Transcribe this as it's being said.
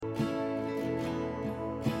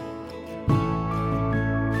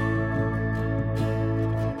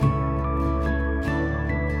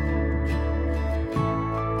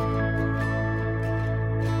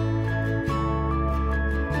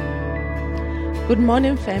Good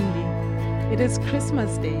morning, family. It is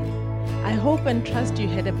Christmas Day. I hope and trust you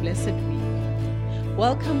had a blessed week.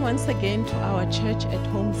 Welcome once again to our Church at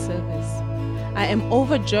Home service. I am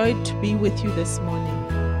overjoyed to be with you this morning.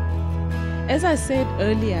 As I said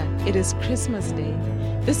earlier, it is Christmas Day.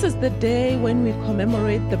 This is the day when we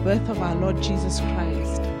commemorate the birth of our Lord Jesus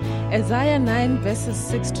Christ. Isaiah 9 verses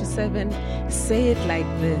 6 to 7 say it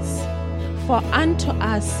like this: For unto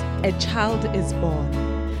us a child is born,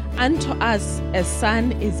 unto us a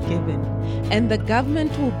son is given, and the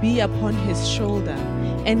government will be upon his shoulder,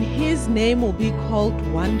 and his name will be called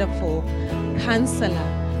Wonderful,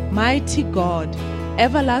 Counselor, Mighty God,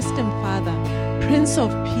 Everlasting Father, Prince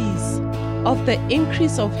of Peace. Of the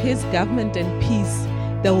increase of his government and peace,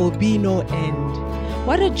 there will be no end.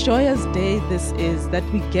 What a joyous day this is that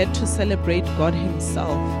we get to celebrate God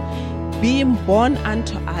himself, being born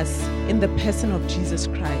unto us in the person of Jesus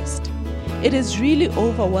Christ. It is really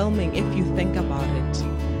overwhelming if you think about it,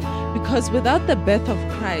 because without the birth of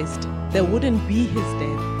Christ, there wouldn't be his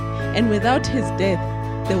death, and without his death,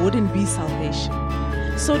 there wouldn't be salvation.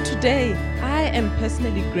 So today, I am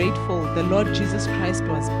personally grateful the Lord Jesus Christ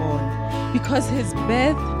was born, because his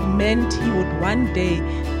birth meant he would one day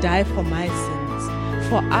die for my sins,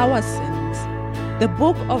 for our sins. The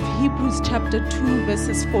book of Hebrews chapter 2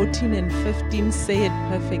 verses 14 and 15 say it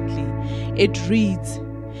perfectly. It reads,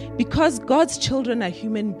 Because God's children are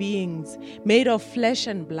human beings made of flesh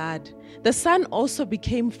and blood, the Son also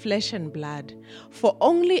became flesh and blood. For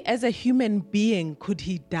only as a human being could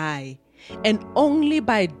he die, and only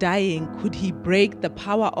by dying could he break the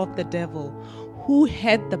power of the devil, who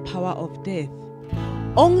had the power of death.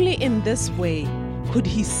 Only in this way could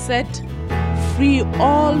he set free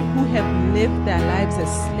all who have lived their lives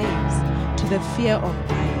as slaves to the fear of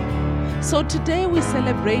dying. So today we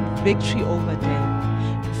celebrate victory over death,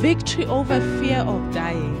 victory over fear of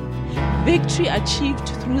dying, victory achieved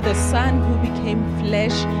through the Son who became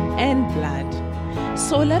flesh and blood.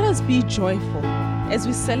 So let us be joyful as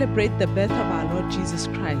we celebrate the birth of our Lord Jesus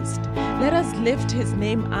Christ. Let us lift his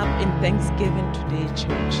name up in thanksgiving today,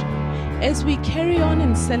 church. As we carry on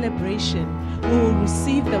in celebration, we will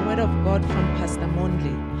receive the word of God from Pastor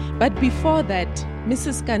Mondley. But before that,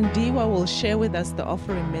 Mrs. Kandiwa will share with us the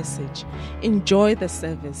offering message. Enjoy the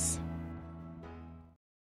service.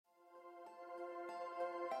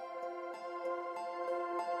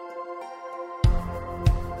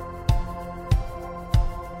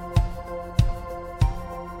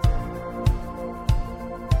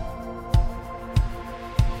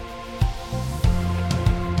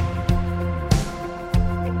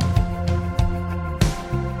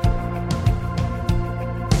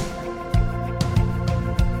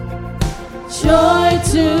 Joy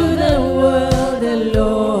to the world, the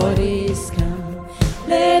Lord is come.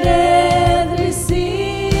 Let earth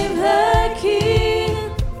receive her King.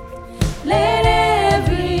 Let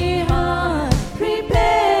every heart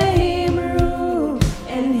prepare him room,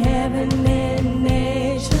 and heaven and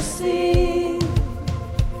nature sing.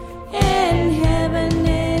 And heaven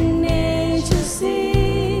and nature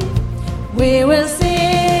sing. We will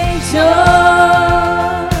sing joy.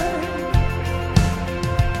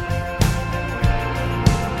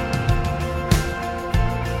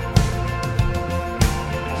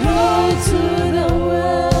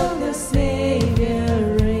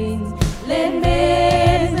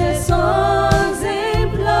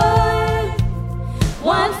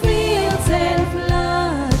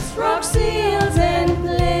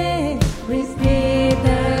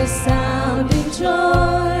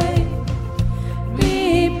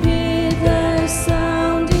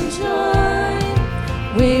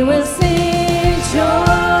 We will sing joy.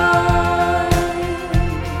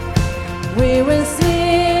 We will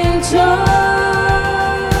sing joy.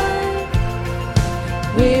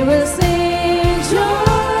 We will sing joy.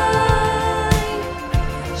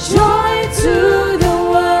 Joy to the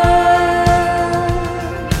world.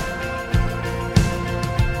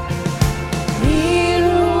 He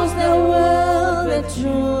rules the world with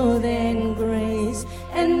truth and grace,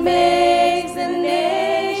 and makes the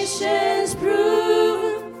nations prove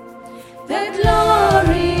the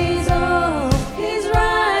glories of his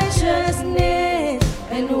righteousness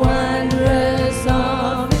and wonders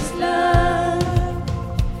of his love,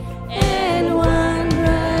 and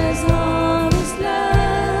wonders of his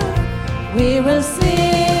love. We will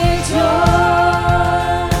sing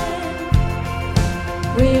joy.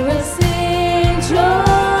 We will sing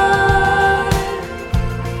joy.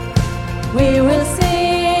 We will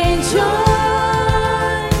sing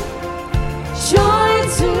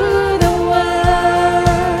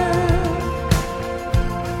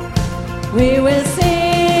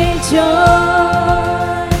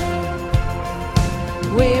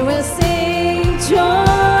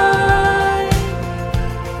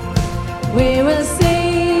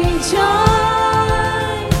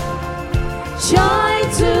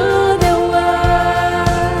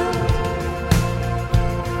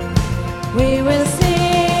We will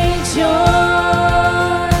sing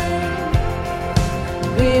joy.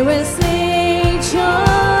 We will sing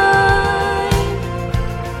joy.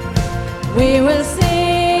 We will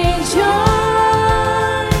sing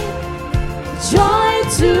joy. Joy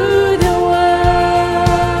to the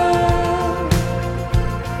world.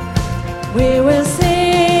 We will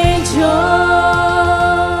sing joy.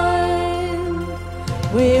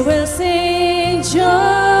 We will sing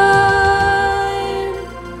joy.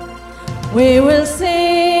 We will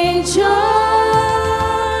sing joy,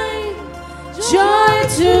 joy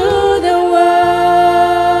to the world.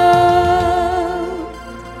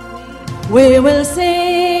 We will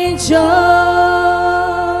sing joy.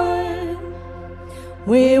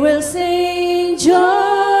 We will sing joy.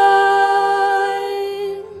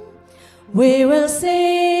 We will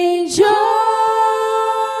sing joy,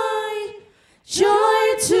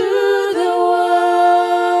 joy to the world.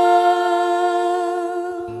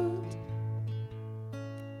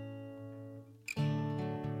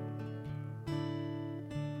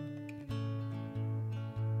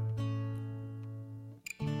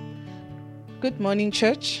 Good morning,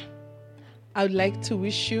 church. I would like to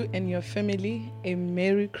wish you and your family a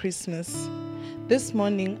Merry Christmas. This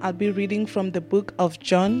morning, I'll be reading from the book of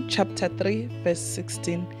John, chapter 3, verse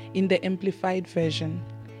 16, in the Amplified Version.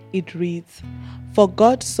 It reads, "For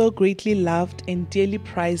God so greatly loved and dearly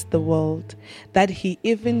prized the world, that he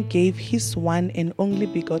even gave his one and only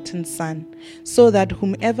begotten Son, so that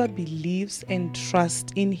whomever believes and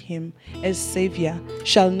trusts in him as Savior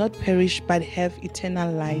shall not perish but have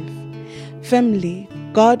eternal life." Family,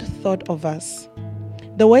 God thought of us.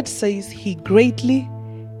 The word says he greatly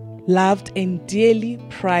loved and dearly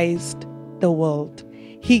prized the world.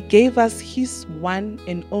 He gave us his one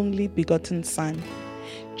and only begotten Son.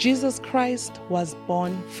 Jesus Christ was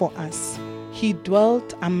born for us. He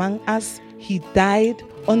dwelt among us. He died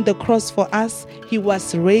on the cross for us. He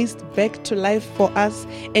was raised back to life for us,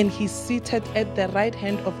 and he's seated at the right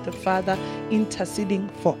hand of the Father, interceding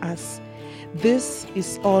for us. This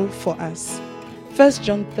is all for us. 1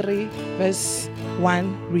 John 3 verse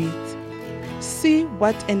 1 reads, "See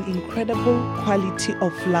what an incredible quality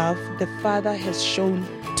of love the Father has shown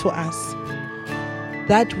to us,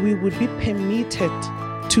 that we would be permitted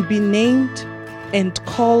to be named and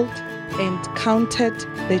called and counted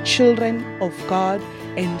the children of God,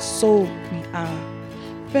 and so we are."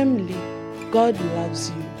 Family, God loves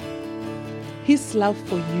you. His love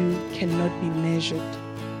for you cannot be measured.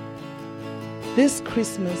 This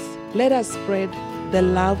Christmas, let us spread the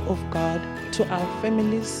love of God to our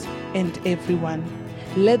families and everyone.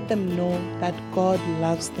 Let them know that God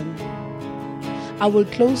loves them. I will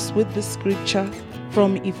close with the scripture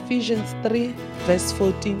from Ephesians 3, verse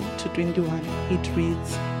 14 to 21. It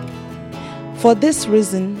reads, "For this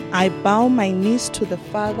reason I bow my knees to the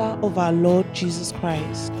Father of our Lord Jesus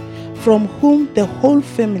Christ, from whom the whole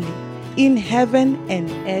family in heaven and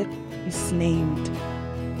earth is named,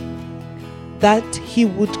 that he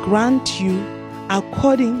would grant you,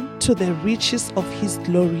 according to the riches of his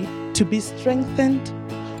glory, to be strengthened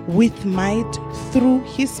with might through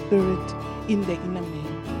his Spirit in the inner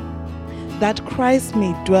man, that Christ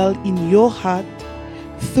may dwell in your heart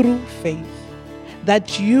through faith,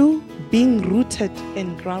 that you, being rooted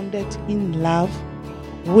and grounded in love,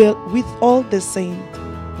 will with all the saints,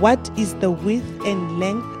 what is the width and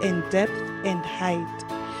length and depth and height,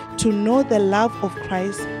 to know the love of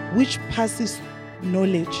Christ which passes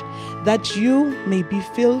knowledge, that you may be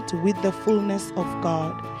filled with the fullness of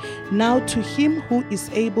God. Now to him who is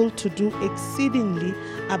able to do exceedingly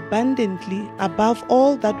abundantly above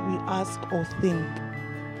all that we ask or think,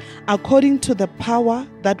 according to the power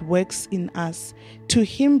that works in us, to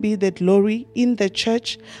him be the glory in the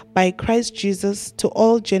church by Christ Jesus to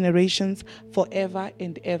all generations forever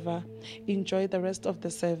and ever." Enjoy the rest of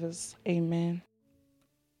the service. Amen.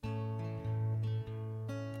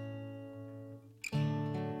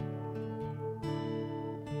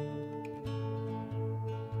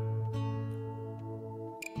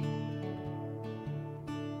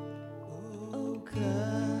 Oh,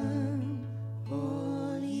 come,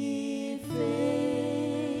 all ye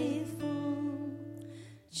faithful,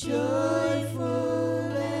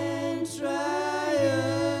 joyful and triumphant.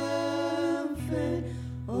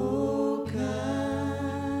 Oh,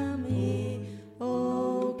 come, ye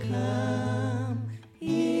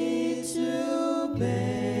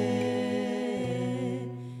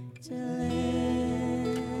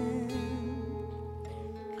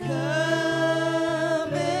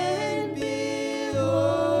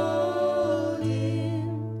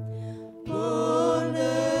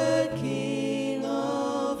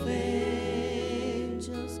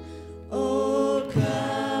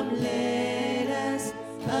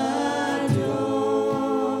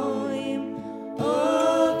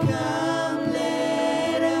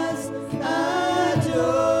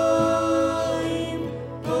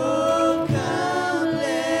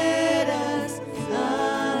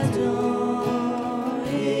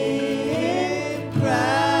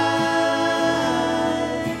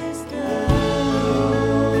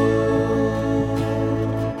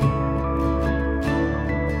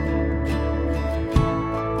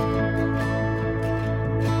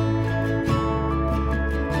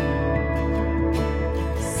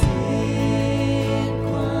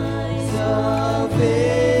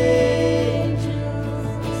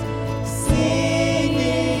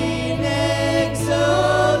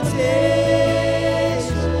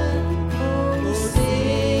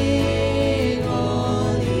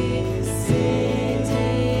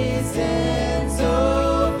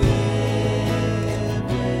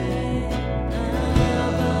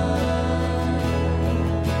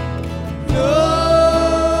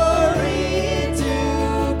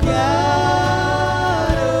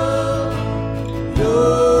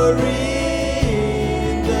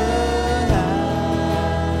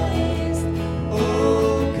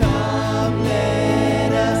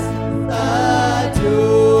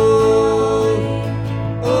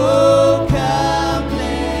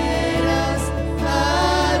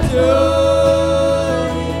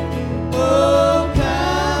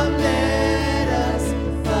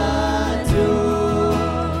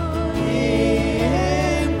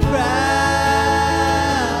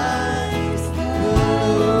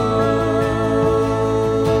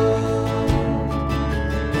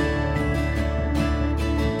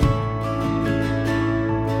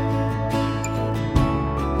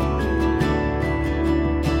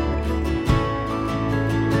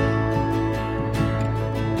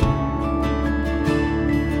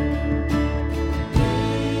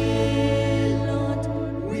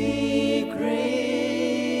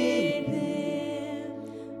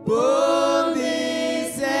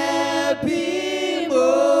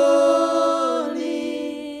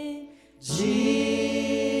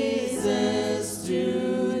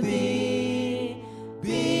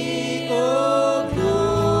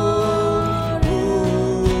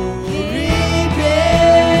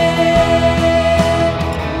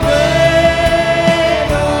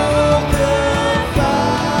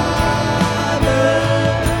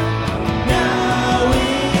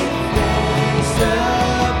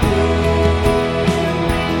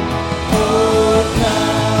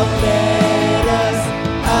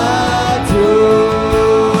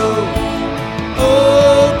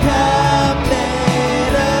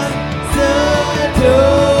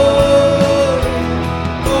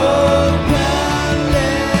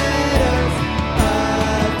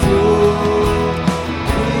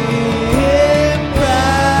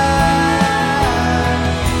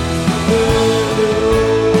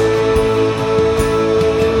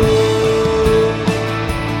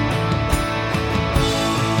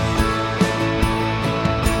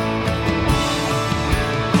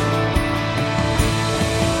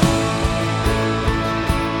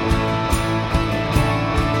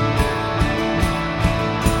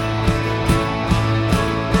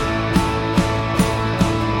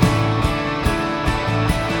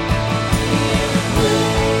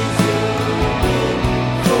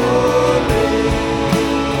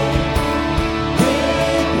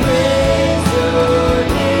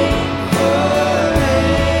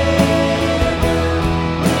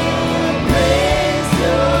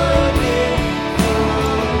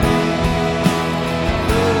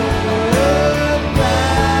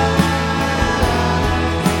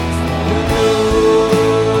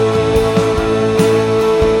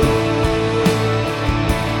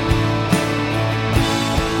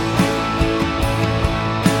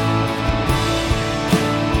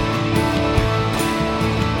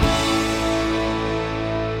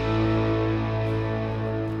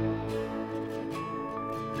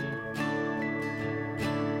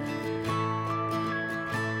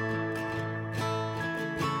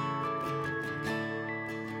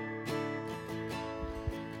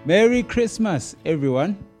Merry Christmas,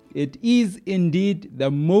 everyone. It is indeed the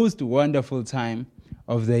most wonderful time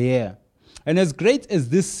of the year. And as great as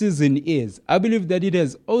this season is, I believe that it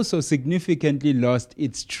has also significantly lost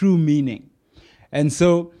its true meaning. And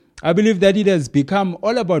so I believe that it has become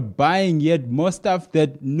all about buying yet more stuff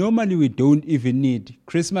that normally we don't even need.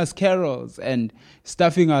 Christmas carols and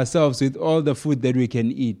stuffing ourselves with all the food that we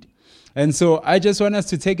can eat. And so I just want us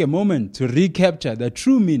to take a moment to recapture the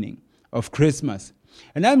true meaning of Christmas.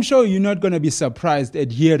 And I'm sure you're not going to be surprised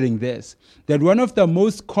at hearing this, that one of the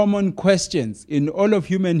most common questions in all of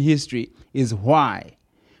human history is why?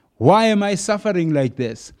 Why am I suffering like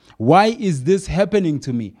this? Why is this happening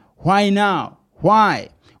to me? Why now? Why?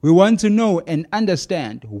 We want to know and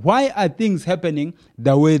understand why are things happening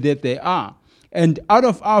the way that they are. And out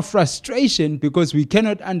of our frustration, because we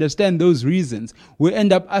cannot understand those reasons, we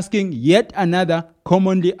end up asking yet another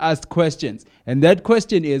commonly asked questions. And that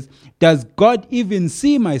question is, does God even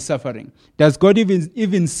see my suffering? Does God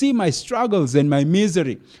even see my struggles and my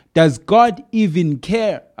misery? Does God even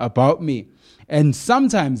care about me? And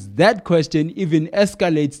sometimes that question even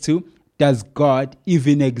escalates to, does God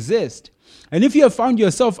even exist? And if you have found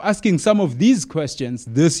yourself asking some of these questions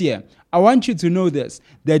this year, I want you to know this,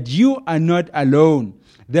 that you are not alone,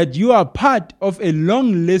 that you are part of a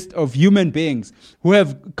long list of human beings who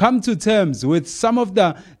have come to terms with some of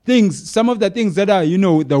the things that are,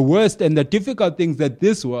 the worst and the difficult things that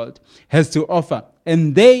this world has to offer.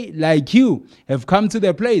 And they, like you, have come to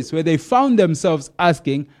the place where they found themselves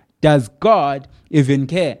asking, does God even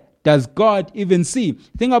care? Does God even see?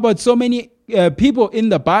 Think about so many people in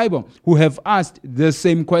the Bible who have asked the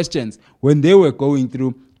same questions when they were going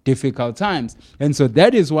through difficult times. And so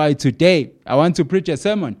that is why today I want to preach a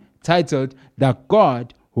sermon titled, The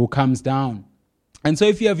God Who Comes Down. And so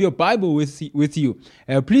if you have your Bible with you,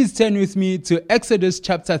 please turn with me to Exodus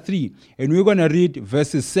chapter 3, and we're going to read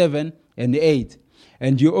verses 7 and 8.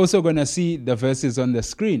 And you're also going to see the verses on the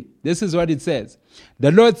screen. This is what it says.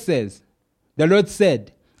 The Lord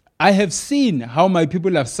said, I have seen how my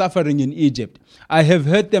people are suffering in Egypt. I have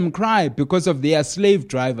heard them cry because of their slave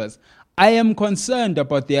drivers. I am concerned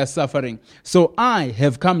about their suffering, so I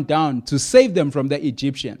have come down to save them from the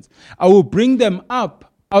Egyptians. I will bring them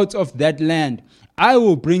up out of that land. I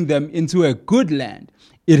will bring them into a good land.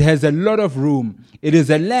 It has a lot of room. It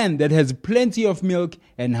is a land that has plenty of milk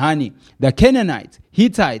and honey. The Canaanites,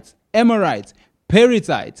 Hittites, Amorites,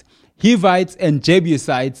 Perizzites, Hivites, and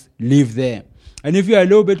Jebusites live there. And if you're a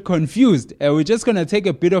little bit confused, we're just going to take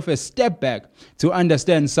a bit of a step back to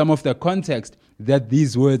understand some of the context that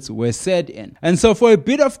these words were said in. And so for a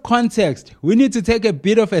bit of context, we need to take a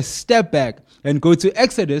bit of a step back and go to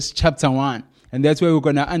Exodus chapter 1. And that's where we're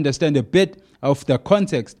going to understand a bit of the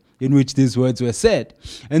context in which these words were said.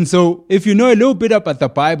 And so if you know a little bit about the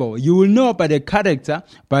Bible, you will know about a character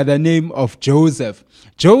by the name of Joseph.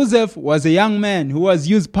 Joseph was a young man who was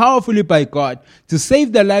used powerfully by God to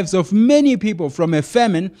save the lives of many people from a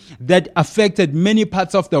famine that affected many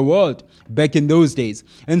parts of the world back in those days.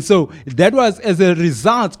 And so that was as a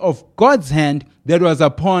result of God's hand that was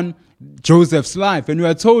upon Joseph's life. And we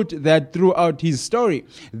are told that throughout his story,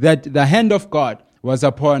 that the hand of God was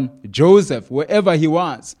upon Joseph, wherever he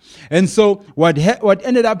was. And so what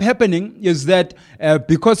ended up happening is that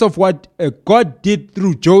because of what God did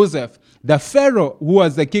through Joseph, the Pharaoh, who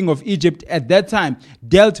was the king of Egypt at that time,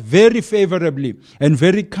 dealt very favorably and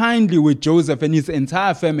very kindly with Joseph and his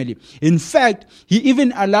entire family. In fact, he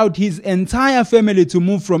even allowed his entire family to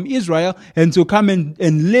move from Israel and to come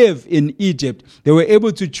and live in Egypt. They were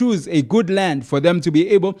able to choose a good land for them to be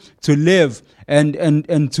able to live and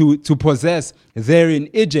to possess there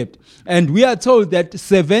in Egypt. And we are told that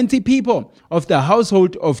 70 people of the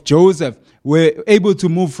household of Joseph were able to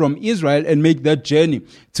move from Israel and make that journey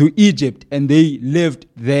to Egypt, and they lived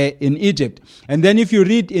there in Egypt. And then if you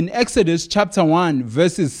read in Exodus chapter 1,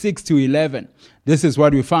 verses 6 to 11, this is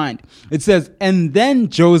what we find. It says, and then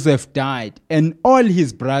Joseph died, and all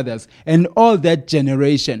his brothers, and all that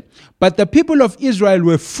generation. But the people of Israel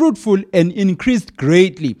were fruitful and increased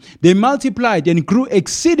greatly. They multiplied and grew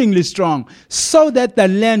exceedingly strong, so that the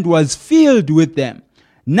land was filled with them.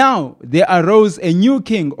 Now there arose a new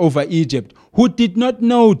king over Egypt, who did not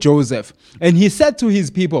know Joseph. And he said to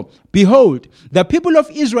his people, behold, the people of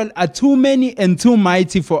Israel are too many and too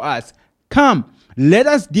mighty for us. Come, let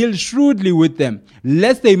us deal shrewdly with them,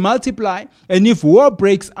 lest they multiply, and if war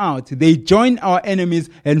breaks out, they join our enemies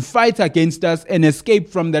and fight against us and escape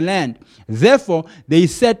from the land. Therefore, they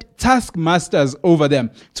set taskmasters over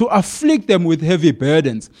them to afflict them with heavy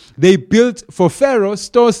burdens. They built for Pharaoh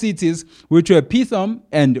store cities, which were Pithom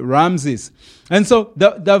and Ramses. And so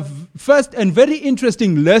the first and very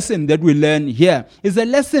interesting lesson that we learn here is a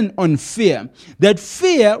lesson on fear. That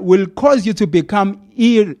fear will cause you to become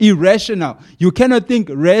irrational. You cannot think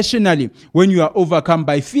rationally when you are overcome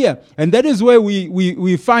by fear. And that is where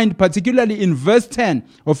we find, particularly in verse 10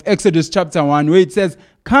 of Exodus chapter 1, where it says,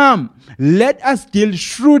 "Come, let us deal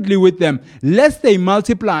shrewdly with them, lest they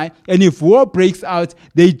multiply, and if war breaks out,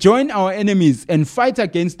 they join our enemies and fight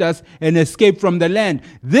against us and escape from the land."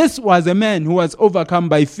 This was a man who was overcome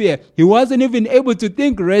by fear. He wasn't even able to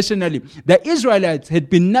think rationally. The Israelites had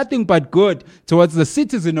been nothing but good towards the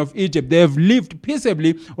citizens of Egypt. They have lived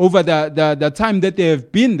peaceably over the time that they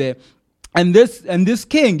have been there. And this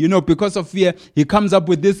king, because of fear, he comes up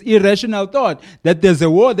with this irrational thought that there's a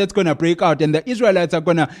war that's going to break out and the Israelites are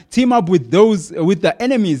going to team up with the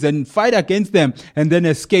enemies and fight against them and then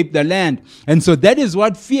escape the land. And so that is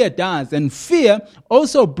what fear does. And fear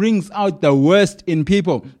also brings out the worst in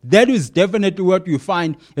people. That is definitely what you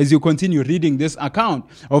find as you continue reading this account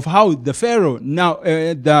of how the Pharaoh, now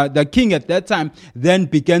the king at that time, then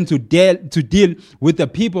began to deal with the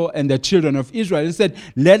people and the children of Israel. He said,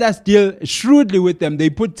 let us deal shrewdly with them.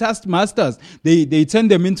 They put taskmasters. They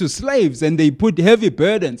turned them into slaves and they put heavy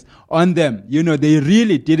burdens on them. They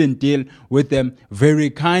really didn't deal with them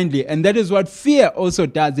very kindly. And that is what fear also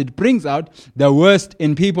does. It brings out the worst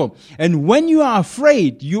in people. And when you are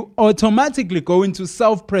afraid, you automatically go into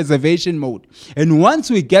self-preservation mode. And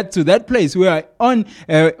once we get to that place, we are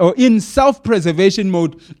in self-preservation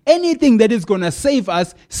mode. Anything that is going to save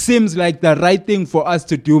us seems like the right thing for us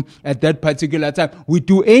to do at that particular time. We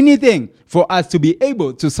do anything for us to be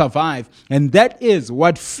able to survive. And that is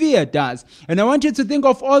what fear does. And I want you to think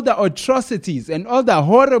of all the atrocities and all the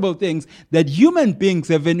horrible things that human beings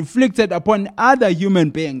have inflicted upon other human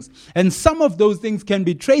beings. And some of those things can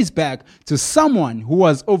be traced back to someone who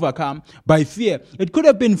was overcome by fear. It could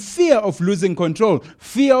have been fear of losing control,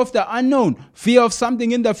 fear of the unknown, fear of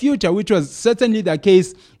something in the future, which was certainly the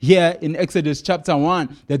case here in Exodus chapter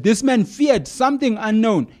 1, that this man feared something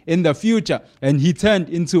unknown in the future, and he turned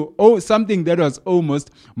into something that was almost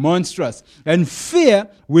monstrous. And fear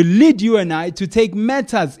will lead you and I to take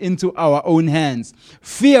matters into our own hands.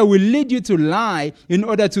 Fear will lead you to lie in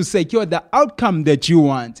order to secure the outcome that you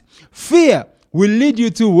want. Fear will lead you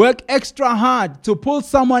to work extra hard to pull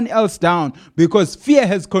someone else down because fear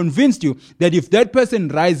has convinced you that if that person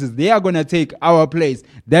rises, they are going to take our place.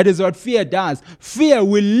 That is what fear does. Fear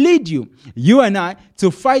will lead you and I,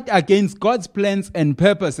 to fight against God's plans and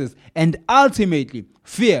purposes. And ultimately,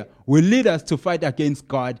 fear will lead us to fight against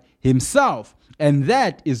God himself. And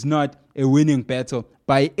that is not a winning battle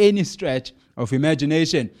by any stretch of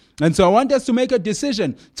imagination. And so I want us to make a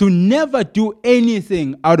decision to never do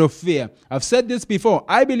anything out of fear. I've said this before.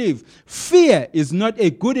 I believe fear is not a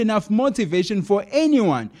good enough motivation for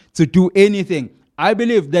anyone to do anything. I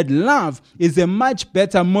believe that love is a much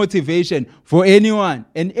better motivation for anyone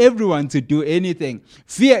and everyone to do anything.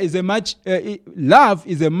 Love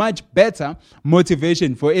is a much better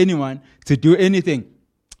motivation for anyone to do anything.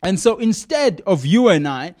 And so instead of you and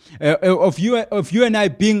I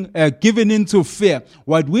being given into fear,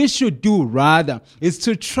 what we should do rather is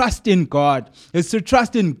to trust in God, is to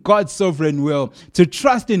trust in God's sovereign will, to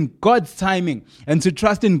trust in God's timing, and to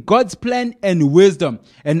trust in God's plan and wisdom,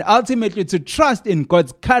 and ultimately to trust in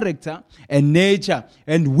God's character and nature.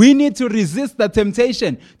 And we need to resist the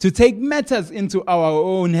temptation to take matters into our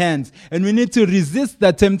own hands. And we need to resist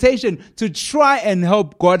the temptation to try and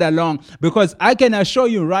help God along, because I can assure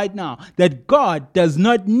you right now that God does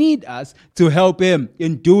not need us to help him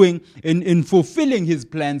in fulfilling his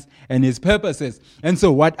plans and his purposes. And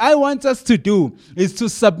so what I want us to do is to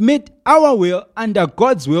submit our will under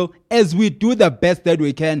God's will as we do the best that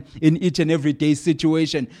we can in each and every day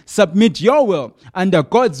situation. Submit your will under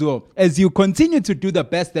God's will as you continue to do the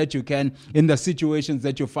best that you can in the situations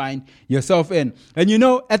that you find yourself in. And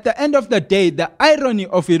at the end of the day, the irony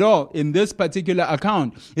of it all in this particular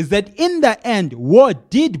account is that in the end, war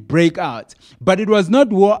did break out, but it was not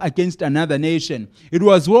war against another nation. It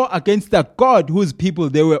was war against the God whose people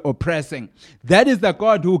they were oppressing. That is the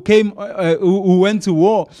God who who went to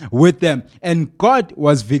war with them, and God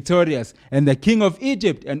was victorious. And the king of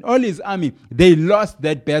Egypt and all his army, they lost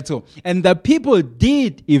that battle, and the people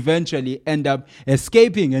did eventually end up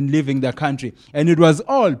escaping and leaving the country. And it was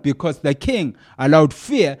all because the king allowed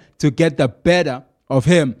fear to get the better of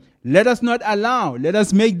him. Let us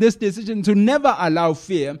make this decision to never allow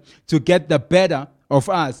fear to get the better of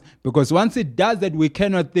us. Because once it does that, we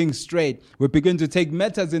cannot think straight. We begin to take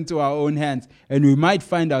matters into our own hands, and we might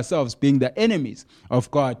find ourselves being the enemies of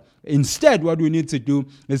God. Instead, what we need to do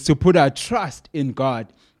is to put our trust in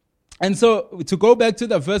God. And so, to go back to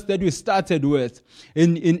the verse that we started with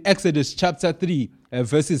in Exodus chapter 3,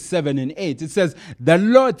 verses 7 and 8, it says, "The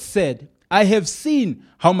Lord said, I have seen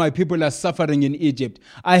how my people are suffering in Egypt.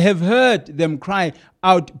 I have heard them cry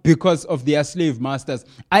out because of their slave masters.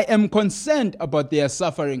 I am concerned about their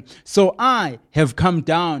suffering. So I have come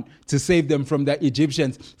down to save them from the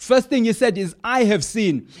Egyptians." First thing he said is, I have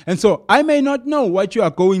seen. And so I may not know what you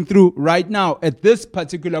are going through right now at this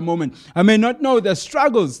particular moment. I may not know the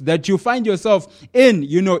struggles that you find yourself in,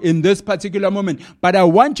 in this particular moment. But I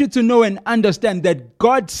want you to know and understand that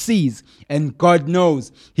God sees and God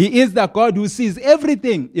knows. He is the God who sees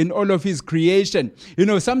everything in all of his creation.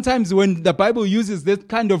 Sometimes when the Bible uses this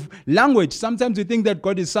kind of language, sometimes we think that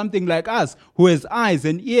God is something like us, who has eyes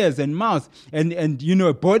and ears and mouth and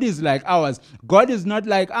bodies like ours. God is not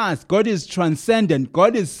like us. God is transcendent.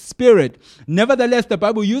 God is spirit. Nevertheless, the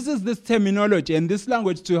Bible uses this terminology and this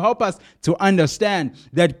language to help us to understand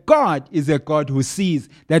that God is a God who sees,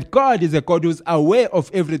 that God is a God who's aware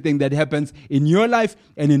of everything that happens in your life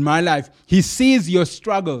and in my life. He sees your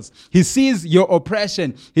struggles. He sees your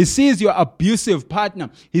oppression. He sees your abusive partner.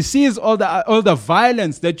 He sees all the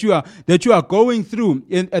violence that you are going through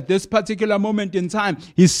at this particular moment in time.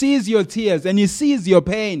 He sees your tears and he sees your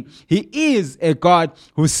pain. He is a God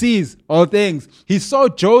who sees all things. He saw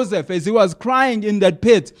Joseph as he was crying in that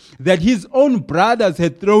pit that his own brothers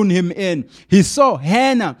had thrown him in. He saw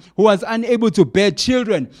Hannah, who was unable to bear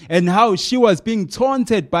children, and how she was being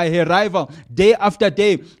taunted by her rival day after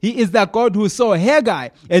day. He is the God who saw Haggai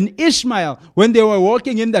and Ishmael when they were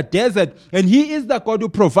walking in the desert, and he is the God who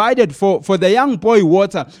provided for the young boy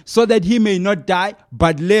water so that he may not die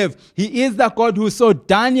but live. He is the God who saw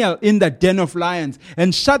Daniel in the den of lions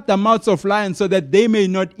and shut the mouths of lions so that they may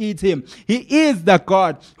not eat him. He is the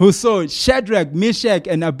God who saw Shadrach, Meshach,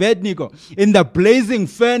 and Abednego in the blazing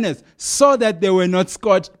furnace so that they were not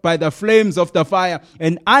scorched by the flames of the fire.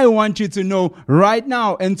 And I want you to know right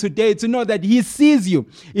now and today to know that he sees you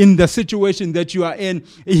in the situation that you are in.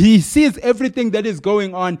 He sees everything that is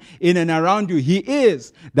going on in and around you. He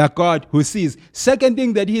is the God who sees. Second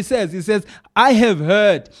thing that he says, I have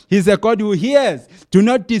heard. He's a God who hears. Do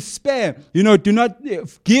not despair. Do not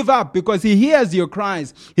give up, because he hears your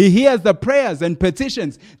cries. He hears the prayers and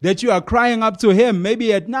petitions that you are crying up to him,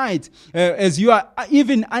 maybe at night, as you are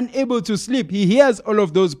even unable to sleep. He hears all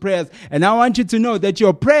of those prayers. And I want you to know that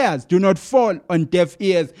your prayers do not fall on deaf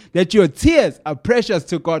ears, that your tears are precious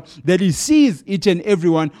to God, that he sees each and every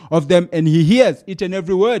one of them, and he hears each and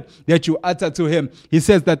every word that you utter to him. He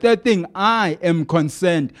says the third thing, I am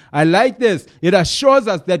concerned. I like this. It assures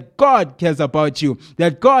us that God cares about you,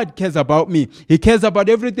 that God cares about me. He cares about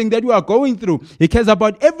everything that we are going through. He cares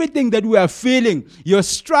about everything that we are feeling. Your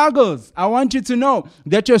struggles, I want you to know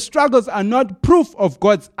that your struggles are not proof of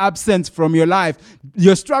God's absence from your life.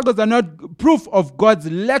 Your struggles are not proof of God's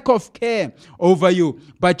lack of care over you,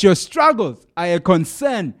 but your struggles are a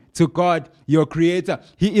concern to God, your creator.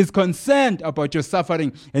 He is concerned about your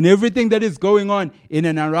suffering and everything that is going on in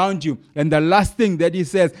and around you. And the last thing that he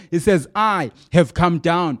says, I have come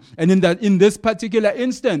down. And in this particular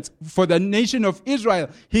instance, for the nation of Israel,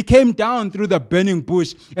 he came down through the burning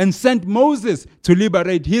bush and sent Moses to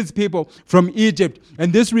liberate his people from Egypt.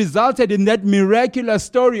 And this resulted in that miraculous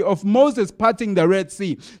story of Moses parting the Red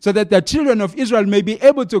Sea so that the children of Israel may be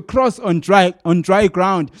able to cross on dry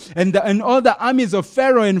ground. And all the armies of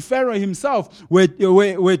Pharaoh and Pharaoh himself were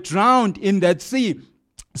drowned in that sea,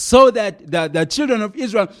 so that the children of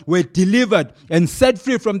Israel were delivered and set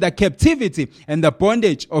free from the captivity and the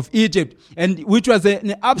bondage of Egypt, and which was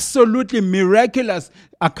an absolutely miraculous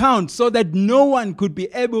account, so that no one could be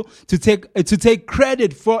able to take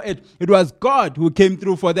credit for it. It was God who came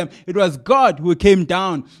through for them. It was God who came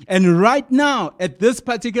down. And right now, at this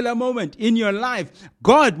particular moment in your life,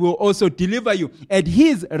 God will also deliver you at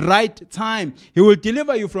his right time. He will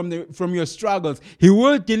deliver you from your struggles. He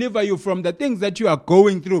will deliver you from the things that you are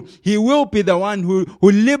going through. He will be the one who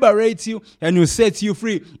liberates you and who sets you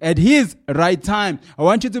free at his right time. I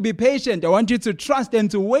want you to be patient. I want you to trust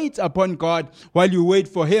and to wait upon God while you wait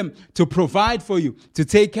for him to provide for you, to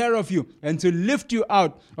take care of you, and to lift you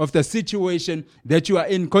out of the situation that you are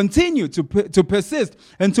in. Continue to persist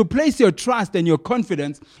and to place your trust and your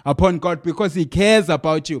confidence upon God, because he cares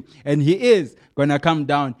about you and he is going going to come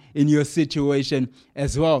down in your situation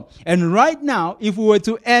as well. And right now, if we were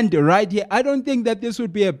to end right here, I don't think that this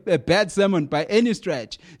would be a bad sermon by any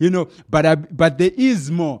stretch, but there is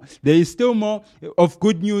more. There is still more of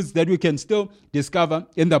good news that we can still discover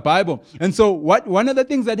in the Bible. And so one of the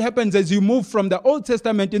things that happens as you move from the Old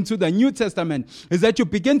Testament into the New Testament is that you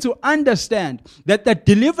begin to understand that the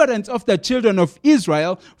deliverance of the children of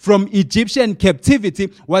Israel from Egyptian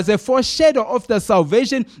captivity was a foreshadow of the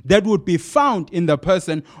salvation that would be found in the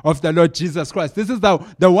person of the Lord Jesus Christ. This is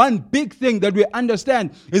the one big thing that we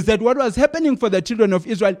understand, is that what was happening for the children of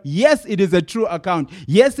Israel, yes, it is a true account.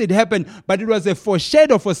 Yes, it happened, but it was a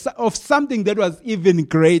foreshadow of something that was even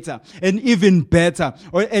greater and even better,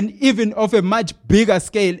 and even of a much bigger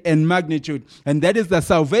scale and magnitude. And that is the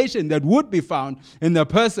salvation that would be found in the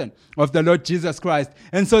person of the Lord Jesus Christ.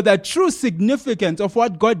 And so the true significance of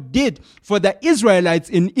what God did for the Israelites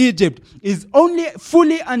in Egypt is only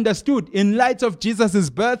fully understood in light of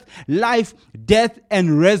Jesus' birth, life, death,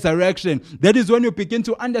 and resurrection. That is when you begin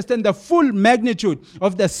to understand the full magnitude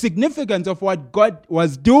of the significance of what God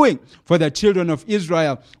was doing for the children of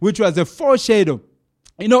Israel, which was a foreshadow.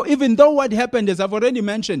 Even though what happened, as I've already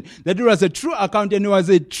mentioned, that it was a true account and it was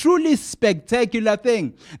a truly spectacular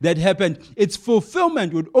thing that happened, its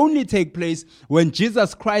fulfillment would only take place when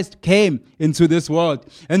Jesus Christ came into this world.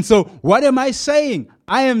 And so, what am I saying?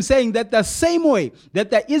 I am saying that the same way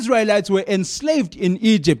that the Israelites were enslaved in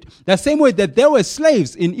Egypt, the same way that they were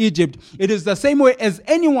slaves in Egypt, it is the same way as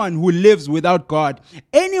anyone who lives without God.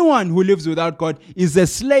 Anyone who lives without God is a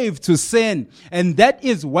slave to sin. And that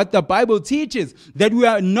is what the Bible teaches, that we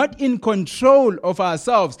are not in control of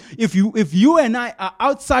ourselves. If you and I are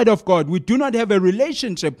outside of God, we do not have a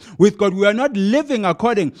relationship with God, we are not living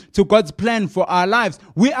according to God's plan for our lives,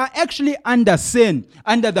 we are actually under sin,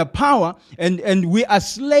 under the power, and we are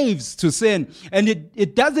slaves to sin. And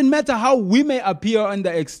it doesn't matter how we may appear on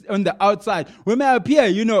the outside. We may appear,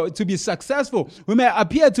 to be successful. We may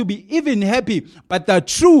appear to be even happy. But the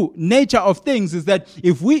true nature of things is that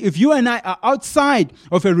if you and I are outside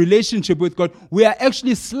of a relationship with God, we are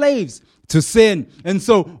actually slaves to sin. And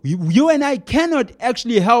so you and I cannot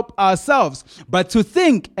actually help ourselves but to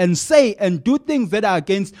think and say and do things that are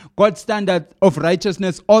against God's standard of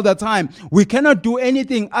righteousness all the time. We cannot do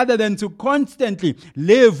anything other than to constantly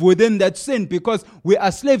live within that sin, because we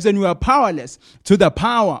are slaves and we are powerless to the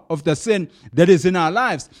power of the sin that is in our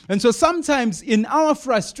lives. And so sometimes in our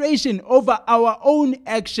frustration over our own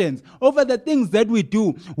actions, over the things that we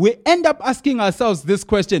do, we end up asking ourselves this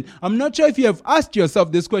question. I'm not sure if you have asked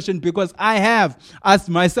yourself this question, because I have asked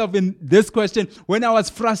myself in this question when I was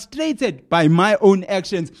frustrated by my own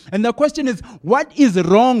actions. And the question is, what is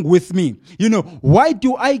wrong with me? Why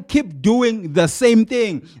do I keep doing the same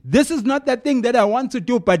thing? This is not the thing that I want to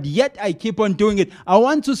do, but yet I keep on doing it. I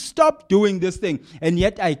want to stop doing this thing, and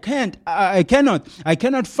yet I can't. I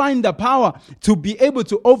cannot find the power to be able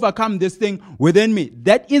to overcome this thing within me.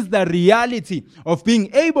 That is the reality of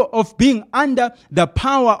being under the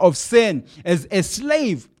power of sin, as a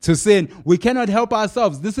slave to sin. We cannot help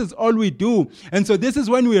ourselves. This is all we do. And so this is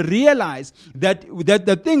when we realize that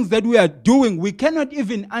the things that we are doing, we cannot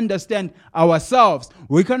even understand ourselves.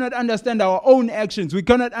 We cannot understand our own actions. We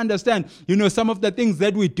cannot understand, some of the things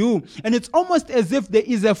that we do. And it's almost as if there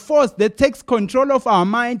is a force that takes control of our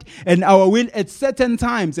mind and our will at certain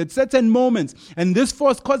times, at certain moments. And this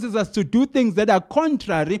force causes us to do things that are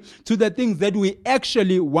contrary to the things that we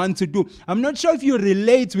actually want to do. I'm not sure if you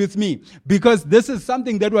relate with me, because this is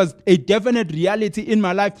something that was a definite reality in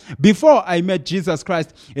my life before I met Jesus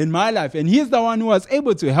Christ in my life. And He's the one who was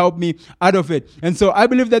able to help me out of it. And so I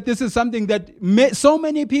believe that this is something that so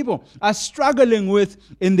many people are struggling with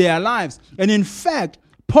in their lives. And in fact,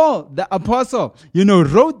 Paul, the apostle,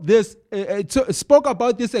 wrote this, spoke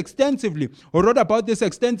about this extensively, or wrote about this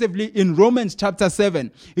extensively in Romans chapter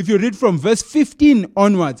 7. If you read from verse 15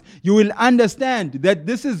 onwards, you will understand that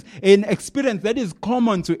this is an experience that is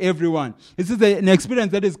common to everyone. This is an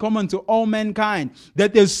experience that is common to all mankind,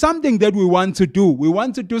 that there's something that we want to do. We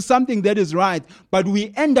want to do something that is right, but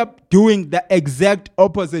we end up doing the exact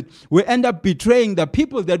opposite. We end up betraying the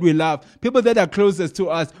people that we love, people that are closest to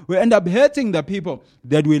us. We end up hurting the people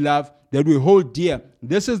that we love, that we hold dear.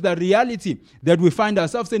 This is the reality that we find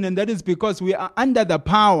ourselves in, and that is because we are under the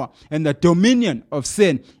power and the dominion of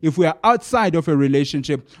sin if we are outside of a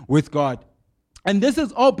relationship with God. And this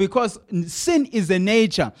is all because sin is a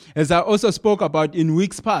nature, as I also spoke about in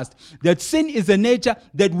weeks past, that sin is a nature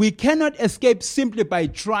that we cannot escape simply by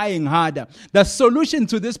trying harder. The solution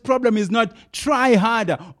to this problem is not try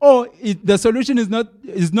harder, or the solution is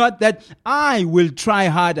not that I will try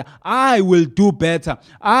harder, I will do better,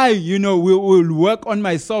 I will work on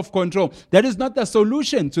my self-control. That is not the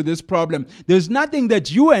solution to this problem. There's nothing that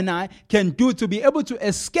you and I can do to be able to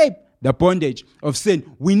escape the bondage of sin.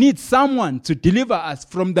 We need someone to deliver us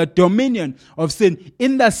from the dominion of sin,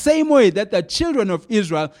 in the same way that the children of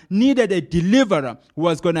Israel needed a deliverer who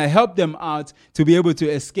was going to help them out to be able to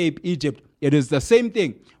escape Egypt. It is the same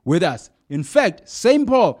thing with us. In fact, St.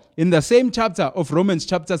 Paul, in the same chapter of Romans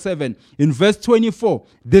chapter 7, in verse 24,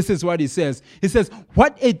 this is what he says. He says,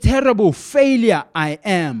 "What a terrible failure I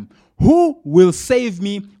am. Who will save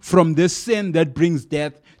me from this sin that brings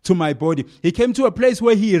death to my body?" He came to a place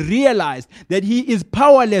where he realized that he is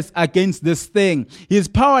powerless against this thing. He is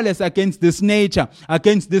powerless against this nature,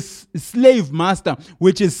 against this slave master,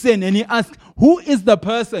 which is sin. And he asked, who is the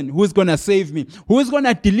person who is going to save me? Who is going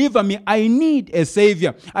to deliver me? I need a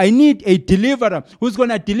savior. I need a deliverer who's going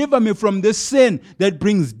to deliver me from this sin that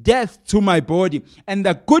brings death to my body. And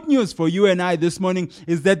the good news for you and I this morning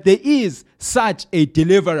is that there is such a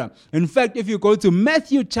deliverer. In fact, if you go to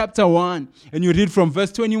Matthew chapter 1 and you read from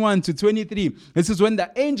verse 21 to 23, this is when the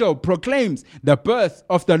angel proclaims the birth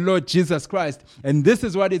of the Lord Jesus Christ. And this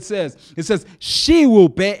is what it says. It says, "She will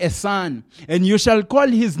bear a son, and you shall call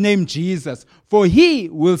his name Jesus, for he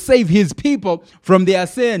will save his people from their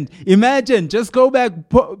sin." Imagine, just go back.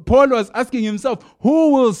 Paul was asking himself,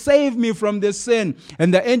 who will save me from this sin?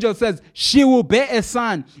 And the angel says, she will bear a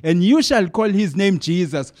son, and you shall call his name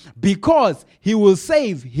Jesus, because he will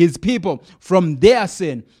save his people from their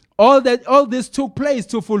sin. All this took place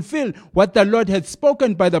to fulfill what the Lord had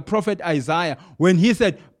spoken by the prophet Isaiah when he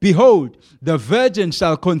said, "Behold, the virgin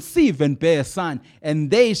shall conceive and bear a son,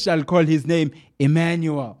 and they shall call his name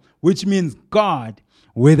Emmanuel," which means God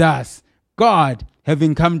with us. God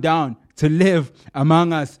having come down to live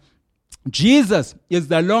among us. Jesus is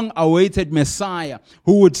the long-awaited Messiah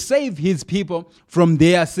who would save his people from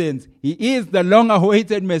their sins. He is the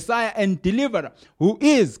long-awaited Messiah and deliverer who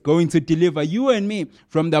is going to deliver you and me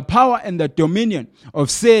from the power and the dominion of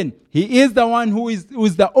sin. He is the one who is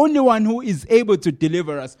the only one who is able to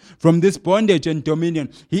deliver us from this bondage and dominion.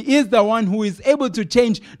 He is the one who is able to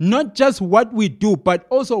change not just what we do, but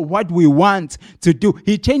also what we want to do.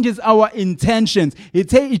 He changes our intentions. He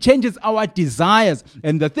changes our desires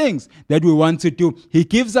and the things that we want to do. He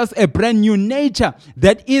gives us a brand new nature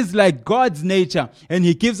that is like God's nature. And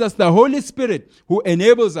he gives us the Holy Spirit who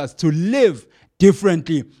enables us to live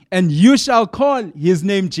differently. "And you shall call his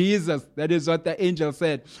name Jesus." That is what the angel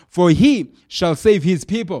said. "For he shall save his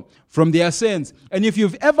people from their sins." And if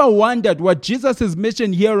you've ever wondered what Jesus'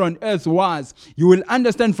 mission here on earth was, you will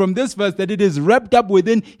understand from this verse that it is wrapped up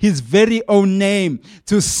within his very own name,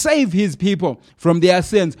 to save his people from their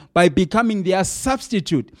sins by becoming their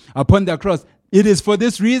substitute upon the cross. It is for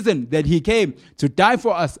this reason that he came to die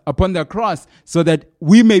for us upon the cross, so that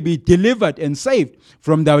we may be delivered and saved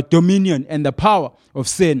from the dominion and the power of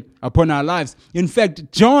sin upon our lives. In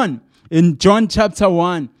fact, John, in John chapter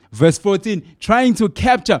 1, verse 14, trying to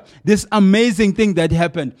capture this amazing thing that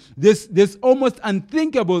happened, this almost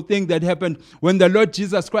unthinkable thing that happened when the Lord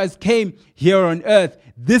Jesus Christ came here on earth.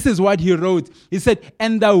 This is what he wrote. He said,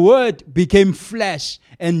 "And the word became flesh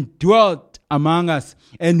and dwelt among us,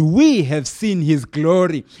 and we have seen his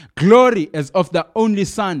glory as of the only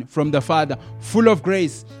Son from the Father, full of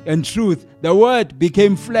grace and truth." The word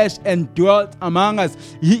became flesh and dwelt among us.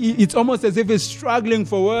 It's almost as if he's struggling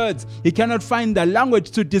for words. He cannot find the language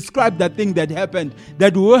to describe the thing that happened.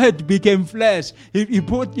 That word became flesh. He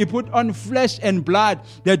put on flesh and blood.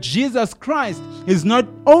 That Jesus Christ is not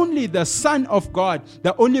only the Son of God,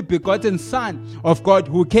 the only begotten Son of God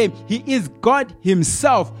who came. He is God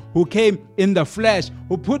himself who came in the flesh,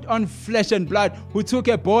 who put on flesh and blood, who took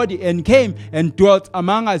a body and came and dwelt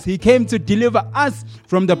among us. He came to deliver us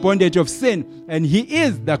from the bondage of sin, and he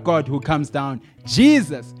is the God who comes down.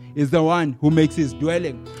 Jesus is the one who makes his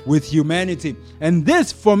dwelling with humanity. And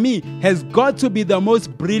this, for me, has got to be the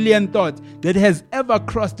most brilliant thought that has ever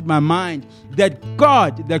crossed my mind, that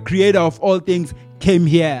God, the creator of all things, came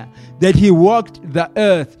here, that he walked the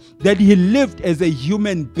earth, that he lived as a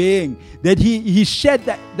human being, that he shared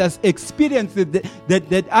that experience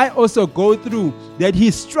that I also go through, that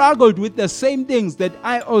he struggled with the same things that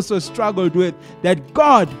I also struggled with, that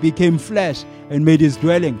God became flesh and made his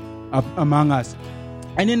dwelling up among us.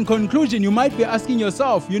 And in conclusion, you might be asking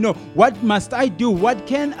yourself, what must I do? What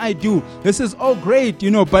can I do? This is all great,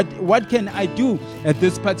 but what can I do at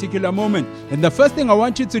this particular moment? And the first thing I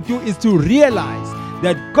want you to do is to realize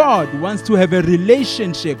that God wants to have a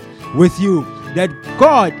relationship with you, that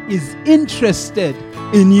God is interested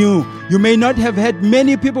in you. You may not have had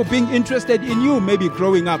many people being interested in you, maybe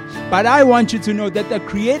growing up, but I want you to know that the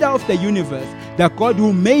creator of the universe, the God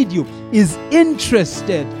who made you, is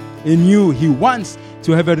interested in you. He wants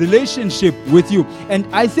to have a relationship with you. And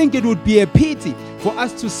I think it would be a pity for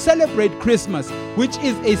us to celebrate Christmas, which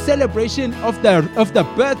is a celebration of the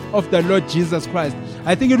birth of the Lord Jesus Christ.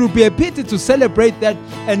 I think it would be a pity to celebrate that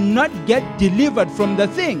and not get delivered from the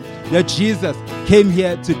thing that Jesus came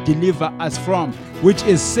here to deliver us from, which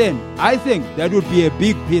is sin. I think that would be a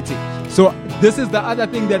big pity. So this is the other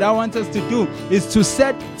thing that I want us to do, is to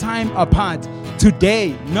set time apart.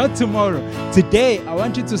 Today, not tomorrow. Today, I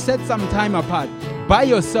want you to set some time apart by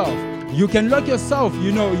yourself. You can lock yourself,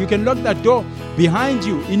 you can lock that door behind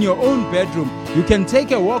you in your own bedroom. You can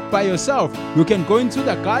take a walk by yourself. You can go into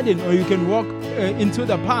the garden, or you can walk into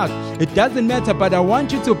the park. It doesn't matter, but I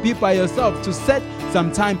want you to be by yourself, to set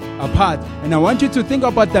some time apart. And I want you to think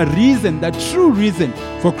about the reason, the true reason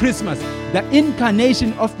for Christmas, the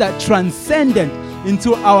incarnation of that transcendent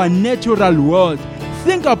into our natural world.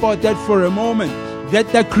 Think about that for a moment, that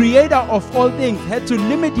the creator of all things had to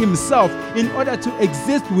limit himself in order to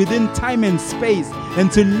exist within time and space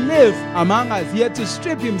and to live among us. He had to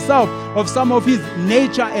strip himself of some of his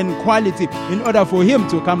nature and quality in order for him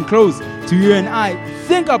to come close to you and I.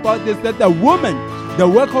 Think about this, that the woman, the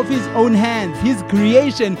work of his own hands, his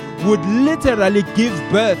creation, would literally give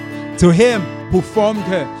birth to him who formed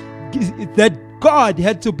her. That God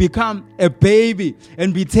had to become a baby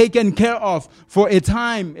and be taken care of for a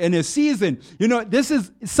time and a season. This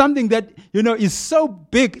is something that, is so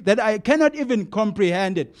big that I cannot even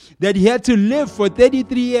comprehend it. That he had to live for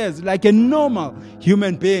 33 years like a normal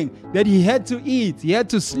human being. That he had to eat, he had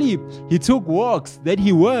to sleep, he took walks, that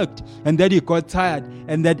he worked, and that he got tired.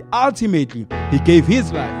 And that ultimately he gave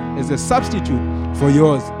his life as a substitute for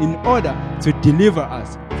yours in order to deliver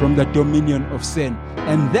us from the dominion of sin.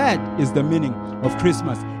 And that is the meaning of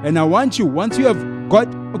Christmas. And I want you, once you have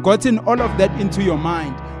gotten all of that into your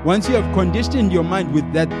mind, once you have conditioned your mind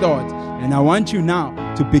with that thought, and I want you now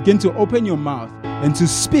to begin to open your mouth and to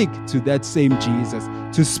speak to that same Jesus,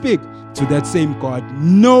 to speak to that same God,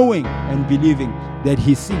 knowing and believing that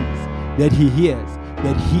he sees, that he hears,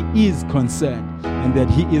 that he is concerned, and that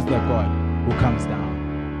he is the God who comes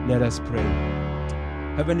down. Let us pray.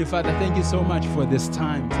 Heavenly Father, thank you so much for this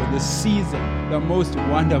time, for this season, the most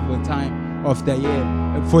wonderful time of the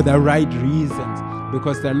year, for the right reasons.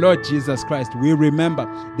 Because the Lord Jesus Christ, we remember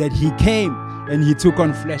that he came and he took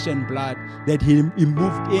on flesh and blood, that he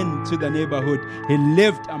moved into the neighborhood, he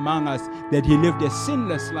lived among us, that he lived a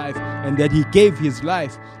sinless life, and that he gave his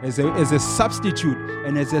life as a substitute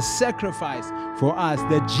and as a sacrifice for us,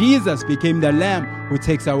 that Jesus became the Lamb who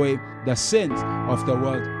takes away the sins of the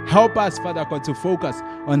world. Help us, Father God, to focus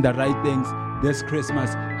on the right things this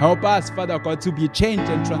Christmas. Help us, Father God, to be changed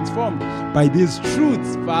and transformed by these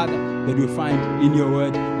truths, Father, that we find in your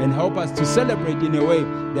word, and help us to celebrate in a way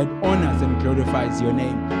that honors and glorifies your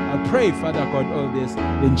name. I pray, Father God, all this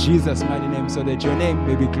in Jesus' mighty name, so that your name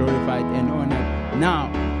may be glorified and honored now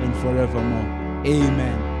and forevermore.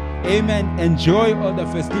 Amen. Amen. Enjoy all the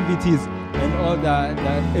festivities and all the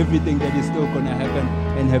everything that is still going to happen,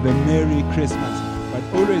 and have a Merry Christmas. But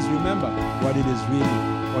always remember what it is really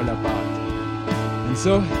all about. And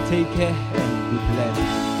so, take care and be blessed.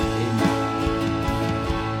 Amen.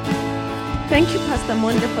 Thank you, Pastor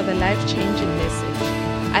Monde, for the life-changing message.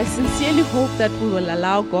 I sincerely hope that we will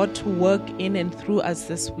allow God to work in and through us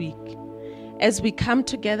this week, as we come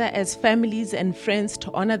together as families and friends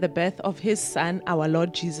to honor the birth of his Son, our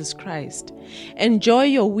Lord Jesus Christ. Enjoy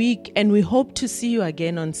your week, and we hope to see you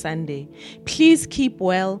again on Sunday. Please keep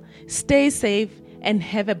well, stay safe, and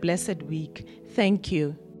have a blessed week. Thank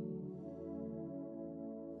you.